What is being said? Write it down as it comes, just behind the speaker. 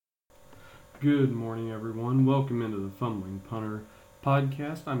Good morning, everyone. Welcome into the Fumbling Punter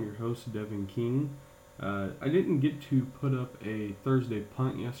podcast. I'm your host, Devin King. I didn't get to put up a Thursday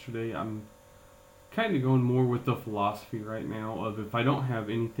punt yesterday. I'm kind of going more with the philosophy right now of if I don't have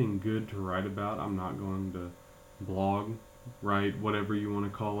anything good to write about, I'm not going to blog, write, whatever you want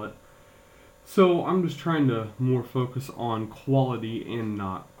to call it. So I'm just trying to more focus on quality and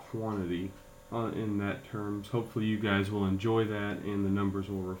not quantity in that terms. Hopefully you guys will enjoy that and the numbers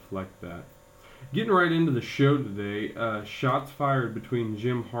will reflect that. Getting right into the show today, shots fired between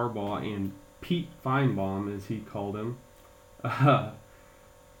Jim Harbaugh and Pete Finebaum, as he called him.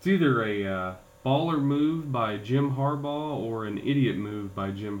 It's either a baller move by Jim Harbaugh or an idiot move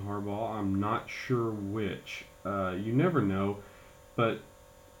by Jim Harbaugh. I'm not sure which. You never know, but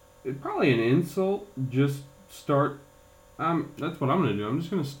it's probably an insult. Just start. That's what I'm going to do. I'm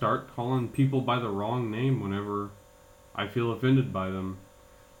just going to start calling people by the wrong name whenever I feel offended by them.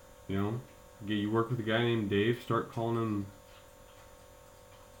 You work with a guy named Dave, start calling him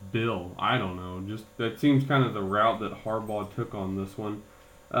Bill. I don't know. Just that seems kind of the route that Harbaugh took on this one.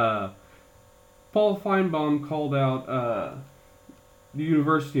 Paul Finebaum called out the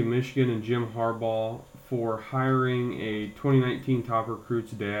University of Michigan and Jim Harbaugh for hiring a 2019 top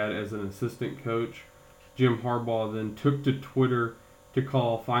recruit's dad as an assistant coach. Jim Harbaugh then took to Twitter to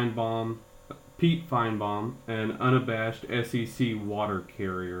call Pete Finebaum, an unabashed SEC water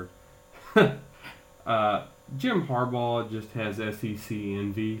carrier. Jim Harbaugh just has SEC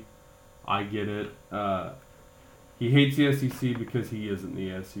envy. I get it. He hates the SEC because he isn't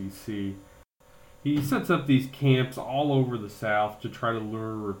the SEC. He sets up these camps all over the South to try to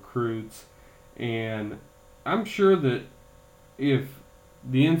lure recruits, and I'm sure that if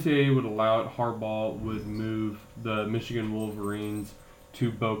the NCAA would allow it, Harbaugh would move the Michigan Wolverines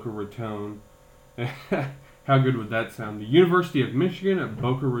to Boca Raton. How good would that sound? The University of Michigan at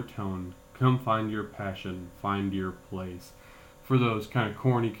Boca Raton. Come find your passion, find your place. For those kind of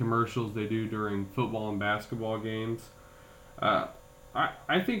corny commercials they do during football and basketball games.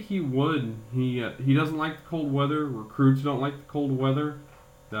 I think he would. He doesn't like the cold weather. Recruits don't like the cold weather.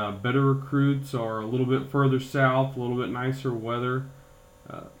 The better recruits are a little bit further south, a little bit nicer weather.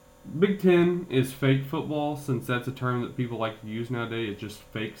 Big Ten is fake football, since that's a term that people like to use nowadays. It's just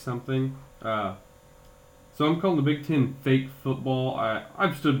fake something. So I'm calling the Big Ten fake football.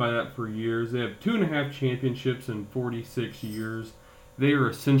 I've stood by that for years. They have 2.5 championships in 46 years. They are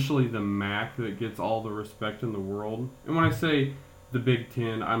essentially the MAC that gets all the respect in the world. And when I say the Big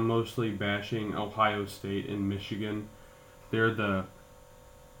Ten, I'm mostly bashing Ohio State and Michigan. They're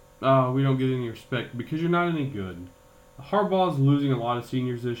we don't get any respect because you're not any good. Harbaugh's losing a lot of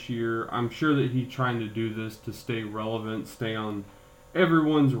seniors this year. I'm sure that he's trying to do this to stay relevant, stay on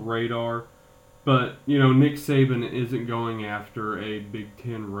everyone's radar. But, Nick Saban isn't going after a Big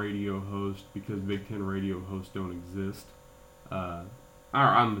Ten radio host because Big Ten radio hosts don't exist.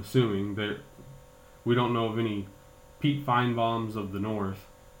 I'm assuming that we don't know of any Pete Finebaums of the North.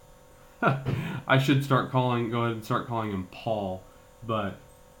 I should go ahead and start calling him Paul. But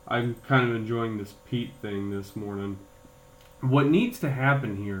I'm kind of enjoying this Pete thing this morning. What needs to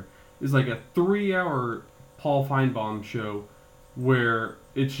happen here is like a 3-hour Paul Finebaum show where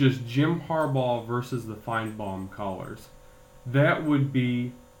it's just Jim Harbaugh versus the Finebaum callers. That would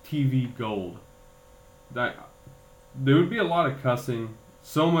be TV gold. There would be a lot of cussing,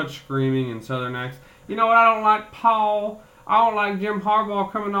 so much screaming in Southern accents. You know what? I don't like Paul. I don't like Jim Harbaugh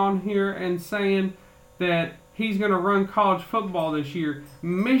coming on here and saying that he's going to run college football this year.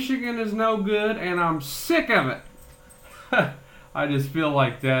 Michigan is no good, and I'm sick of it. I just feel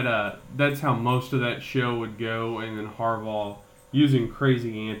like that's how most of that show would go, and then Harbaugh using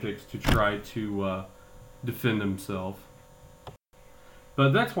crazy antics to try to defend himself.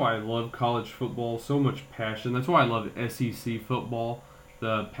 But that's why I love college football, so much passion. That's why I love SEC football.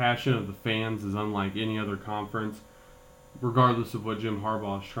 The passion of the fans is unlike any other conference. Regardless of what Jim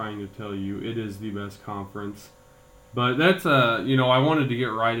Harbaugh is trying to tell you, it is the best conference. But that's, I wanted to get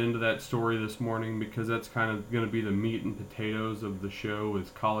right into that story this morning because that's kind of going to be the meat and potatoes of the show is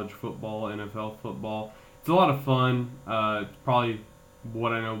college football, NFL football. It's a lot of fun. It's probably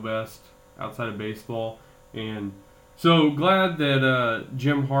what I know best outside of baseball. And so glad that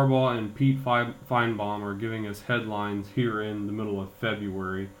Jim Harbaugh and Pete Finebaum are giving us headlines here in the middle of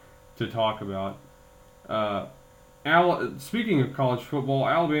February to talk about. Speaking of college football,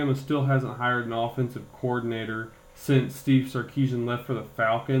 Alabama still hasn't hired an offensive coordinator since Steve Sarkisian left for the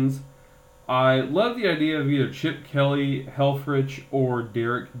Falcons. I love the idea of either Chip Kelly, Helfrich, or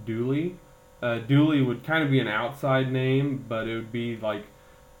Derek Dooley. Dooley would kind of be an outside name, but it would be like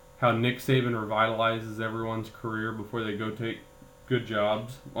how Nick Saban revitalizes everyone's career before they go take good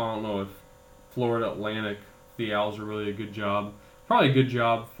jobs. I don't know if Florida Atlantic. The Owls are really a good job. Probably a good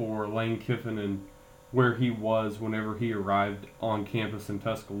job for Lane Kiffin and where he was whenever he arrived on campus in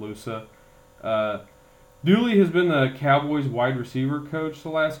Tuscaloosa. Dooley has been the Cowboys wide receiver coach the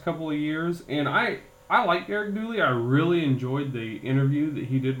last couple of years, and I like Derek Dooley. I really enjoyed the interview that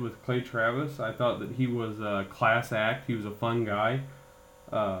he did with Clay Travis. I thought that he was a class act. He was a fun guy.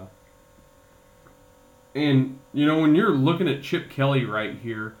 And, you know, when you're looking at Chip Kelly right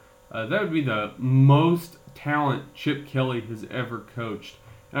here, that would be the most talent Chip Kelly has ever coached.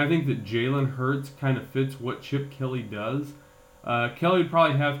 And I think that Jalen Hurts kind of fits what Chip Kelly does. Kelly would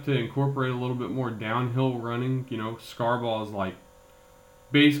probably have to incorporate a little bit more downhill running. You know, Scarball is like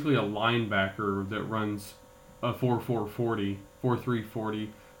basically a linebacker that runs a 4.40, 4.340.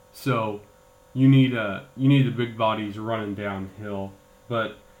 So you need the big bodies running downhill.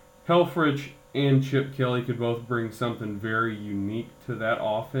 But Helfrich and Chip Kelly could both bring something very unique to that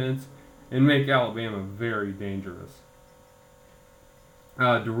offense and make Alabama very dangerous.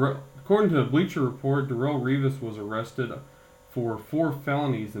 According to the Bleacher Report, Darrelle Revis was arrested for 4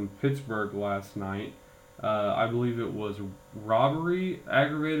 felonies in Pittsburgh last night. I believe it was robbery,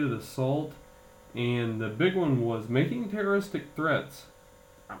 aggravated assault, and the big one was making terroristic threats.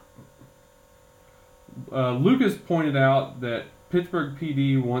 Lucas pointed out that Pittsburgh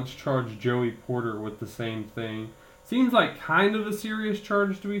PD once charged Joey Porter with the same thing. Seems like kind of a serious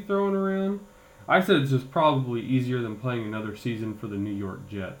charge to be thrown around. I said it's just probably easier than playing another season for the New York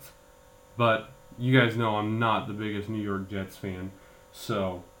Jets. But you guys know I'm not the biggest New York Jets fan.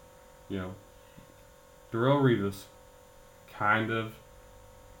 So, you know, Darrelle Revis kind of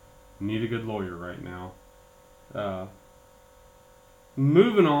need a good lawyer right now.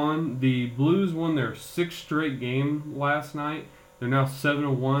 Moving on, the Blues won their 6th straight game last night. They're now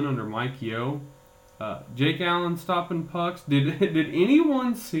 7-1 under Mike Yeo. Jake Allen stopping pucks. Did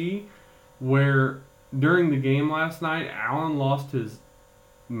anyone see where during the game last night Allen lost his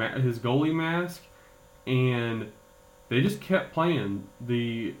goalie mask and they just kept playing?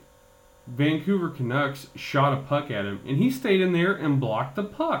 The Vancouver Canucks shot a puck at him and he stayed in there and blocked the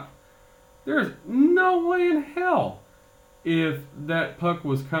puck. There's no way in hell if that puck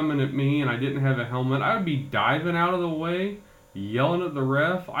was coming at me and I didn't have a helmet, I would be diving out of the way, yelling at the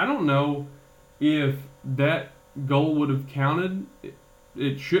ref. I don't know if that goal would have counted.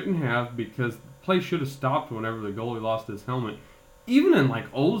 It shouldn't have, because the play should have stopped whenever the goalie lost his helmet. Even in like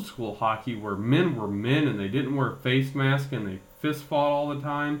old school hockey where men were men and they didn't wear face masks and they fist fought all the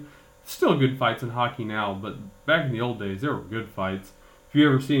time. Still good fights in hockey now, but back in the old days there were good fights. If you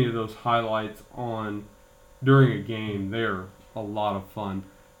ever see any of those highlights on during a game, they're a lot of fun.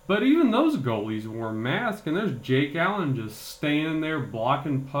 But even those goalies wore masks, and there's Jake Allen just staying there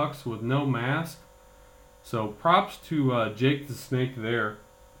blocking pucks with no mask. So props to Jake the Snake there.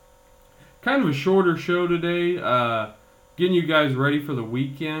 Kind of a shorter show today, getting you guys ready for the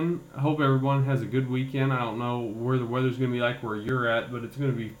weekend. I hope everyone has a good weekend. I don't know where the weather's going to be like where you're at, but it's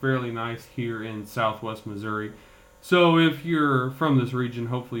going to be fairly nice here in southwest Missouri. So if you're from this region,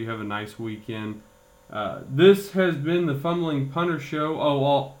 hopefully you have a nice weekend. This has been the Fumbling Punter Show.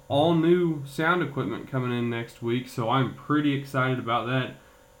 All new sound equipment coming in next week, so I'm pretty excited about that.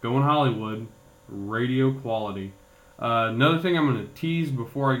 Going Hollywood, radio quality. Another thing I'm going to tease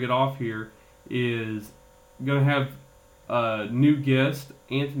before I get off here is going to have a new guest,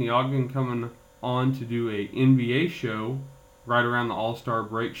 Anthony Ogden, coming on to do a NBA show right around the All-Star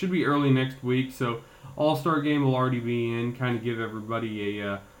break. Should be early next week, so All-Star game will already be in. Kind of give everybody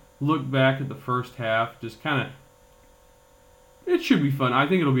a look back at the first half. Just kind of, it should be fun. I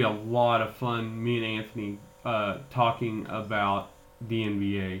think it'll be a lot of fun, me and Anthony talking about the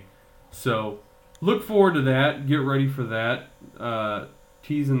NBA. So look forward to that. Get ready for that.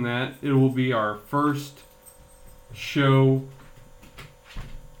 Teasing that. It will be our first show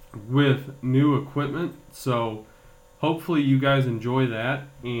with new equipment. So hopefully you guys enjoy that.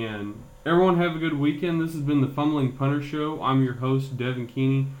 And everyone have a good weekend. This has been the Fumbling Punter Show. I'm your host, Devin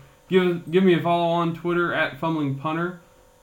Keeney. Give me a follow on Twitter at Fumbling Punter.